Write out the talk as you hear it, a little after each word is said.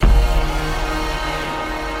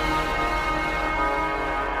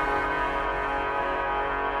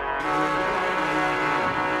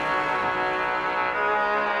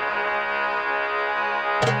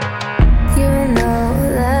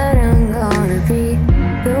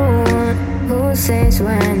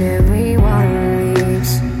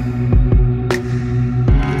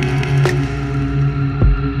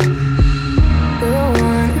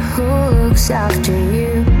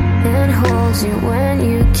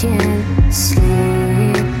can't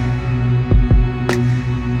sleep.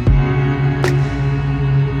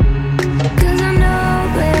 'Cause I know,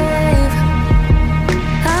 babe,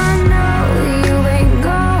 I know you ain't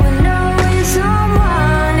going out with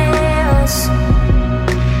someone else.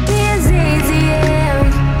 It's easy, yeah.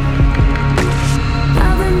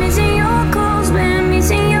 I've been missing your calls, been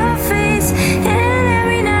missing your face, and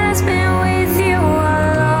every night I spent with you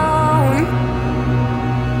alone,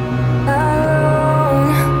 alone.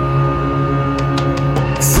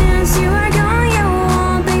 Since you are gone, you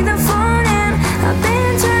won't pick the phone, and I've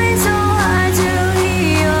been trying so hard to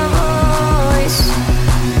hear your voice.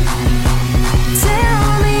 Tell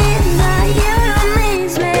me that you don't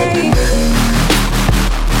miss me.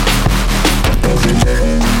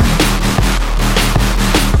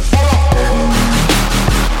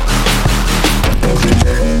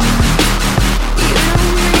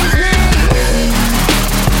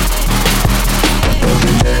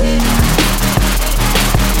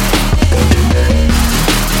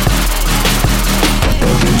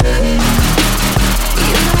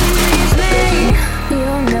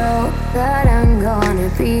 That I'm gonna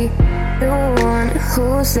be the one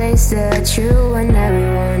who says the truth when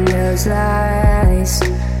everyone else lies.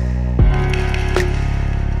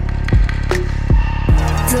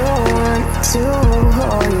 The one to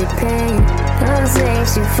hold your pain and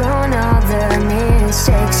saves you from all the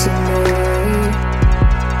mistakes you made.